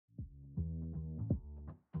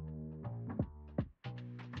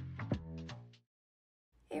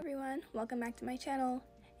everyone, welcome back to my channel.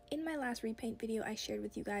 In my last repaint video, I shared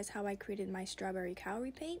with you guys how I created my strawberry cow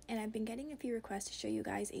repaint, and I've been getting a few requests to show you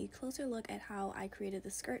guys a closer look at how I created the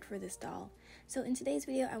skirt for this doll. So in today's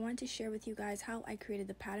video, I want to share with you guys how I created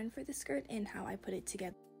the pattern for the skirt and how I put it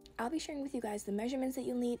together. I'll be sharing with you guys the measurements that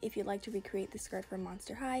you'll need if you'd like to recreate the skirt for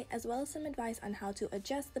Monster High, as well as some advice on how to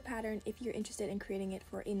adjust the pattern if you're interested in creating it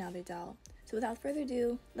for another doll. So without further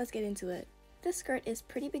ado, let's get into it. This skirt is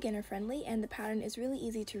pretty beginner friendly and the pattern is really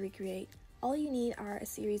easy to recreate. All you need are a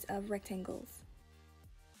series of rectangles.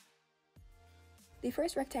 The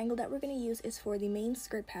first rectangle that we're going to use is for the main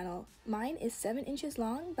skirt panel. Mine is 7 inches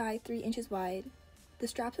long by 3 inches wide. The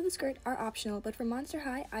straps of the skirt are optional, but for Monster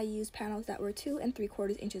High I used panels that were 2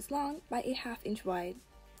 3/4 inches long by a 1/2 inch wide.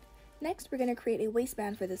 Next, we're going to create a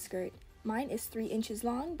waistband for the skirt. Mine is 3 inches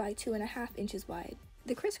long by 2 1/2 inches wide.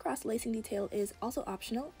 The crisscross lacing detail is also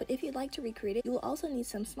optional, but if you'd like to recreate it, you will also need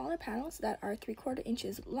some smaller panels that are 3/4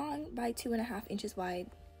 inches long by 2 1/2 inches wide.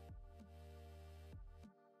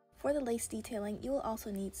 For the lace detailing, you will also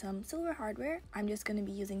need some silver hardware. I'm just going to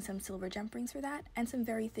be using some silver jump rings for that, and some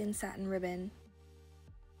very thin satin ribbon.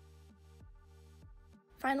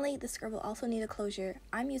 Finally, the skirt will also need a closure.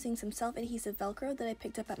 I'm using some self-adhesive Velcro that I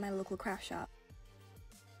picked up at my local craft shop.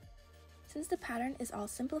 Since the pattern is all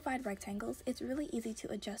simplified rectangles, it's really easy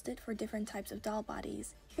to adjust it for different types of doll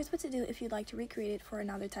bodies. Here's what to do if you'd like to recreate it for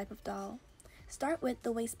another type of doll. Start with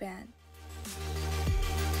the waistband.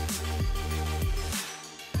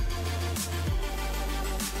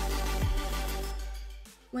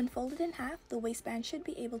 When folded in half, the waistband should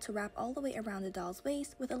be able to wrap all the way around the doll's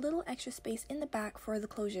waist with a little extra space in the back for the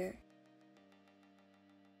closure.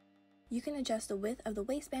 You can adjust the width of the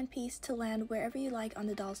waistband piece to land wherever you like on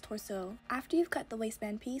the doll's torso. After you've cut the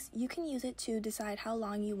waistband piece, you can use it to decide how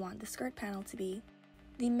long you want the skirt panel to be.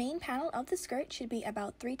 The main panel of the skirt should be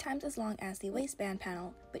about 3 times as long as the waistband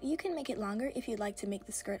panel, but you can make it longer if you'd like to make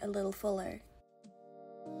the skirt a little fuller.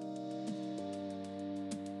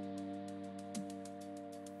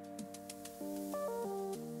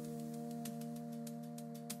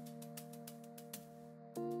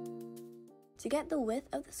 To get the width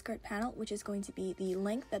of the skirt panel, which is going to be the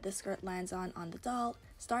length that the skirt lands on the doll,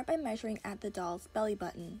 start by measuring at the doll's belly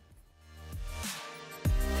button.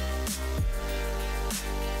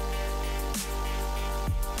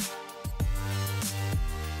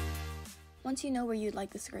 Once you know where you'd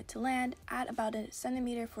like the skirt to land, add about 1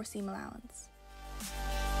 centimeter for seam allowance.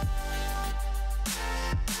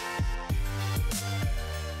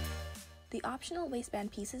 The optional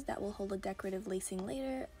waistband pieces that will hold the decorative lacing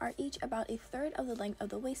later are each about 1/3 of the length of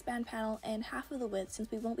the waistband panel and half of the width, since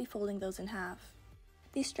we won't be folding those in half.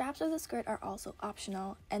 The straps of the skirt are also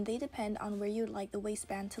optional, and they depend on where you'd like the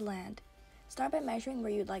waistband to land. Start by measuring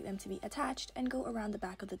where you'd like them to be attached and go around the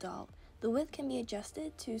back of the doll. The width can be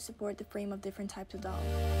adjusted to support the frame of different types of dolls.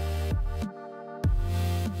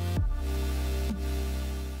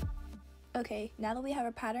 Okay, now that we have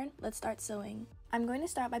our pattern, let's start sewing. I'm going to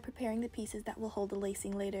start by preparing the pieces that will hold the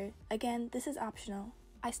lacing later. Again, this is optional.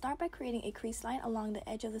 I start by creating a crease line along the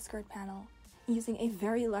edge of the skirt panel. Using a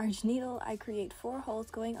very large needle, I create 4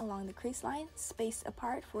 holes going along the crease line, spaced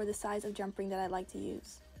apart for the size of jump ring that I like to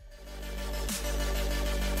use.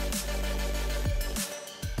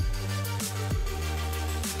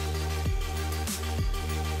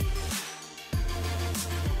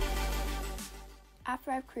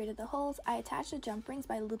 After I've created the holes, I attach the jump rings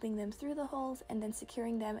by looping them through the holes and then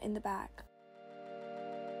securing them in the back.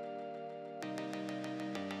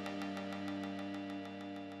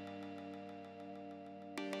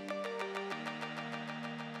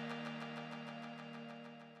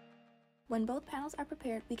 When both panels are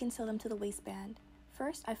prepared, we can sew them to the waistband.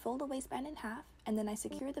 First, I fold the waistband in half, and then I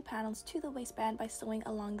secure the panels to the waistband by sewing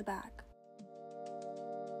along the back.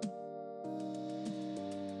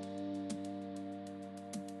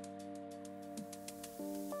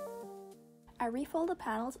 I refold the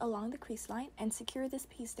panels along the crease line and secure this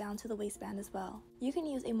piece down to the waistband as well. You can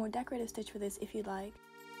use a more decorative stitch for this if you'd like.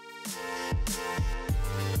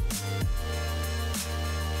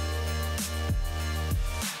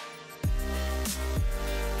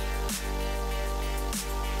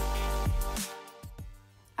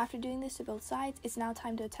 After doing this to both sides, it's now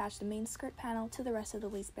time to attach the main skirt panel to the rest of the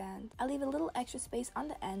waistband. I leave a little extra space on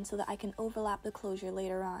the end so that I can overlap the closure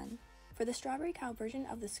later on. For the strawberry cow version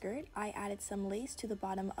of the skirt, I added some lace to the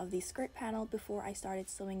bottom of the skirt panel before I started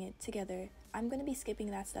sewing it together. I'm going to be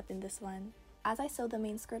skipping that step in this one. As I sew the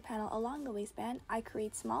main skirt panel along the waistband, I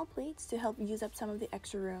create small pleats to help use up some of the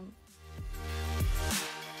extra room.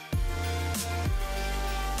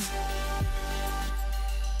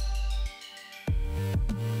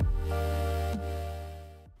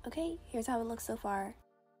 Okay, here's how it looks so far.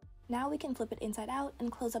 Now we can flip it inside out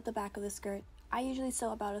and close up the back of the skirt. I usually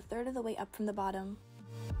sew about 1/3 of the way up from the bottom.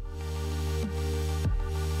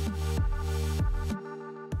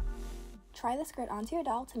 Try the skirt onto your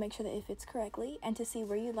doll to make sure that it fits correctly and to see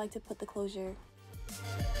where you'd like to put the closure.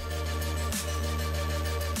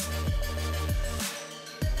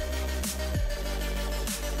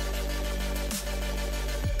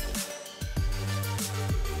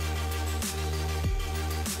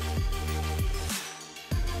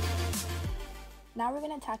 Now we're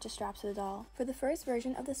going to attach the straps to the doll. For the first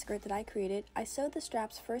version of the skirt that I created, I sewed the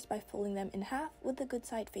straps first by folding them in half with the good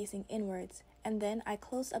side facing inwards, and then I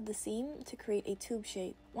closed up the seam to create a tube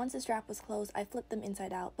shape. Once the strap was closed, I flipped them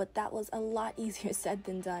inside out, but that was a lot easier said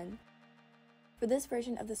than done. For this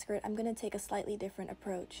version of the skirt, I'm going to take a slightly different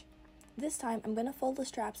approach. This time, I'm going to fold the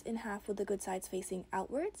straps in half with the good sides facing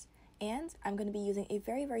outwards, and I'm going to be using a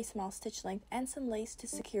very small stitch length and some lace to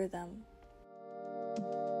secure them.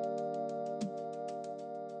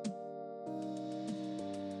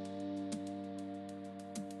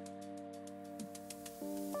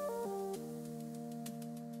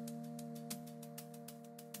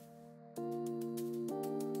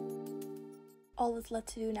 All that's left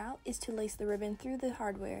to do now is to lace the ribbon through the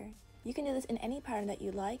hardware. You can do this in any pattern that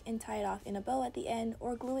you like and tie it off in a bow at the end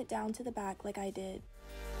or glue it down to the back like I did.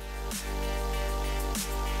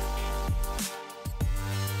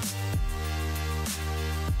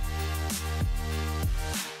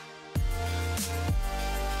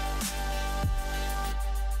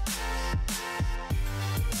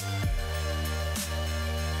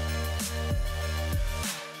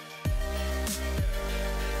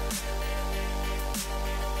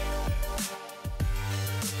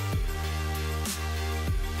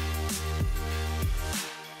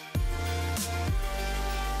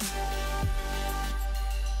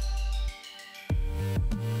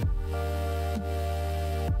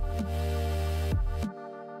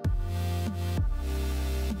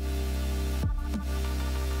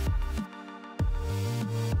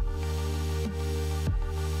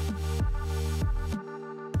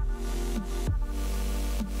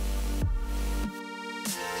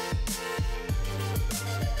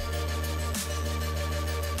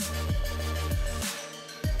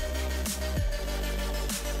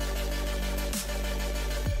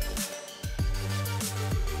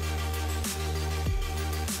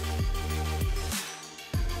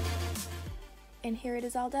 And here it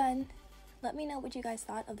is all done. Let me know what you guys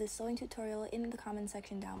thought of this sewing tutorial in the comment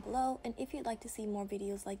section down below, and if you'd like to see more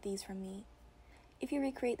videos like these from me. If you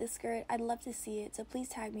recreate this skirt, I'd love to see it, so please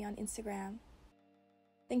tag me on Instagram.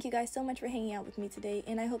 Thank you guys so much for hanging out with me today,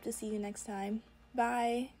 and I hope to see you next time.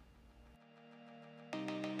 Bye!